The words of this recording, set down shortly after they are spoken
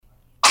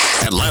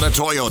Atlanta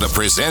Toyota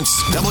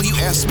presents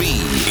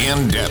WSB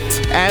In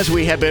Depth. As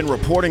we have been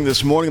reporting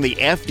this morning, the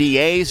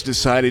FDA's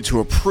decided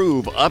to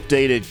approve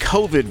updated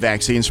COVID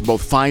vaccines for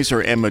both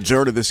Pfizer and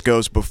Moderna. This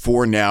goes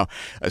before now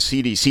a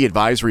CDC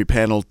advisory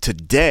panel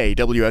today.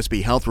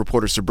 WSB health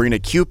reporter Sabrina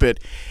Cupit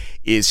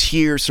is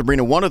here.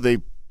 Sabrina, one of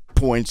the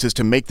points is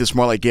to make this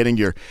more like getting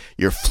your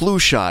flu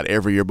shot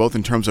every year, both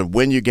in terms of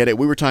when you get it.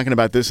 We were talking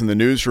about this in the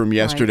newsroom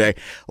yesterday. Right.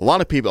 A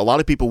lot of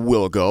people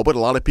will go, but a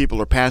lot of people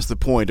are past the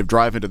point of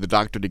driving to the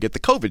doctor to get the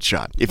COVID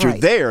shot. If you're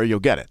there, you'll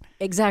get it.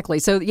 Exactly.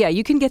 So, yeah,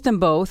 you can get them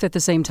both at the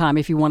same time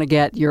if you want to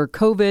get your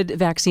COVID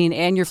vaccine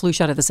and your flu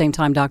shot at the same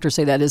time. Doctors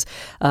say that is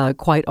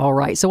quite all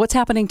right. So what's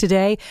happening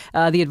today?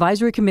 The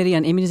Advisory Committee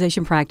on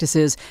Immunization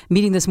Practices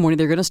meeting this morning.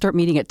 They're going to start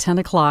meeting at 10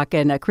 o'clock.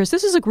 And, Chris,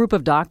 this is a group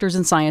of doctors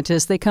and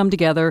scientists. They come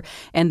together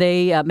and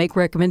they make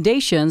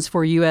recommendations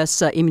for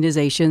U.S.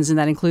 immunizations, and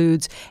that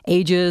includes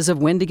ages of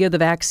when to give the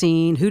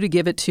vaccine, who to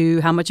give it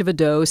to, how much of a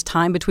dose,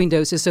 time between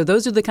doses. So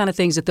those are the kind of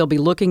things that they'll be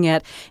looking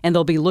at, and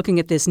they'll be looking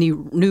at this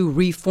new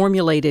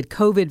reformulated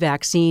COVID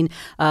vaccine.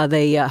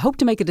 They hope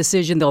to make a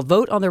decision. They'll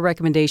vote on their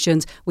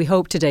recommendations, we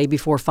hope, today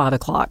before 5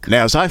 o'clock.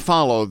 Now, as I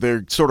follow,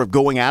 they're sort of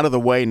going out of the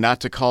way not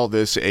to call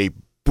this a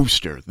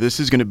booster. This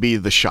is going to be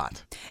the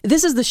shot.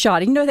 This is the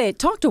shot. You know, they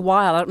talked a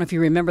while. I don't know if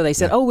you remember. They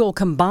said, we'll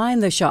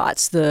combine the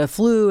shots, the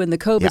flu and the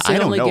COVID. So I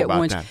don't only know get about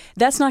one. that.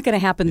 That's not going to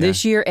happen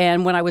this year.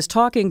 And when I was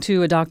talking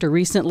to a doctor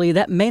recently,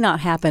 that may not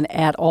happen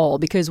at all,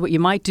 because what you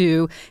might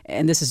do,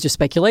 and this is just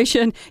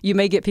speculation, you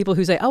may get people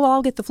who say, well,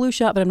 I'll get the flu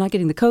shot, but I'm not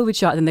getting the COVID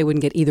shot, and they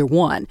wouldn't get either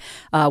one.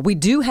 We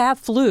do have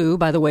flu,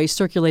 by the way,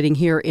 circulating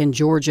here in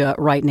Georgia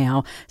right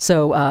now.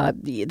 So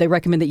they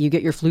recommend that you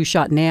get your flu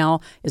shot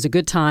now is a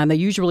good time. They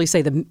usually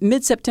say the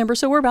mid-September,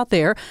 so we're about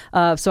there.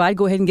 So I'd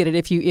go ahead and get it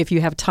if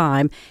you have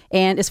time.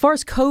 And as far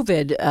as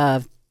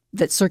COVID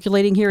that's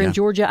circulating here in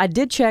Georgia, I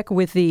did check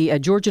with the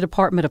Georgia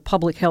Department of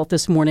Public Health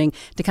this morning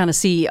to kind of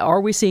see,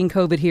 are we seeing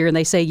COVID here? And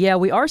they say,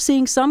 we are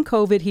seeing some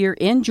COVID here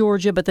in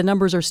Georgia, but the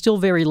numbers are still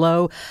very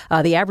low.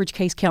 The average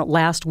case count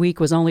last week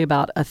was only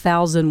about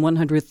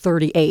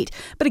 1,138.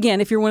 But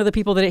again, if you're one of the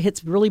people that it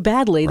hits really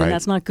badly, then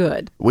that's not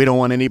good. We don't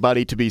want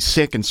anybody to be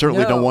sick, and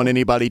certainly don't want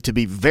anybody to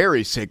be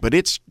very sick. But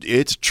it's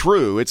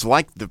true. It's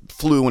like the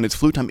flu when it's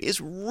flu time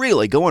is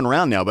really going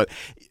around now. But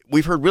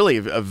we've heard really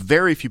of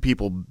very few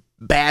people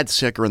bad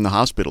sick or in the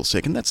hospital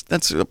sick, and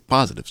that's a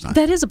positive sign.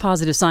 That is a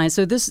positive sign.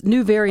 So this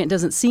new variant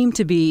doesn't seem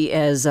to be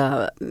as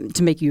to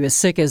make you as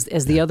sick as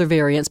the other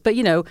variants, but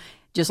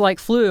just like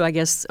flu, I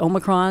guess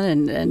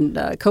Omicron and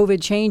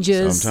COVID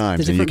changes sometimes,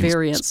 the different and you can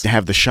variants.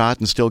 Have the shot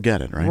and still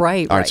get it, right?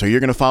 Right. All right. So you're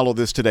going to follow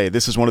this today.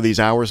 This is one of these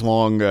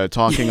hours-long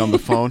talking on the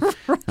phone.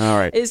 All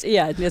right. It's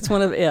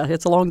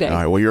a long day. All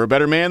right. Well, you're a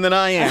better man than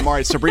I am. All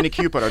right. Sabrina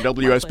Cupit, our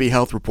WSB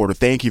health reporter.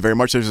 Thank you very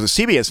much. There's a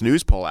CBS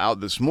News poll out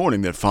this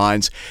morning that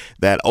finds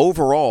that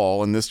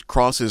overall, and this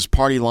crosses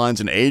party lines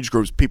and age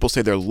groups, people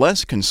say they're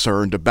less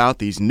concerned about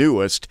these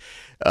newest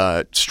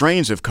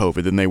strains of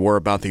COVID than they were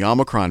about the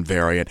Omicron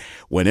variant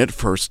when it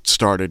first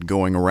started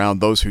going around.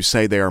 Those who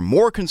say they are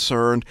more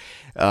concerned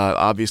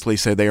obviously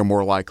say they are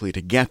more likely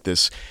to get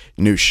this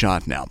new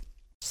shot now.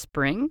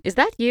 Spring? Is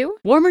that you?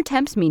 Warmer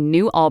temps mean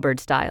new Allbirds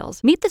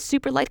styles. Meet the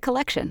Superlight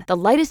Collection, the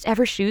lightest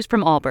ever shoes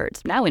from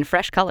Allbirds, now in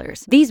fresh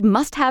colors. These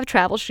must-have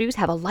travel shoes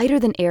have a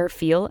lighter-than-air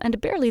feel and a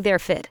barely-there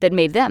fit that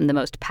made them the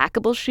most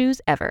packable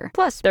shoes ever.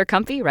 Plus, they're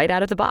comfy right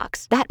out of the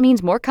box. That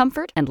means more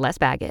comfort and less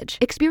baggage.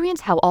 Experience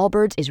how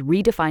Allbirds is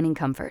redefining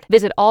comfort.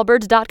 Visit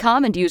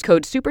allbirds.com and use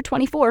code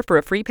SUPER24 for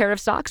a free pair of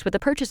socks with a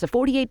purchase of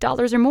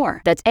 $48 or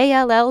more. That's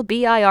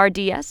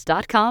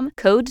ALLBIRDS.com,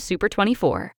 code SUPER24.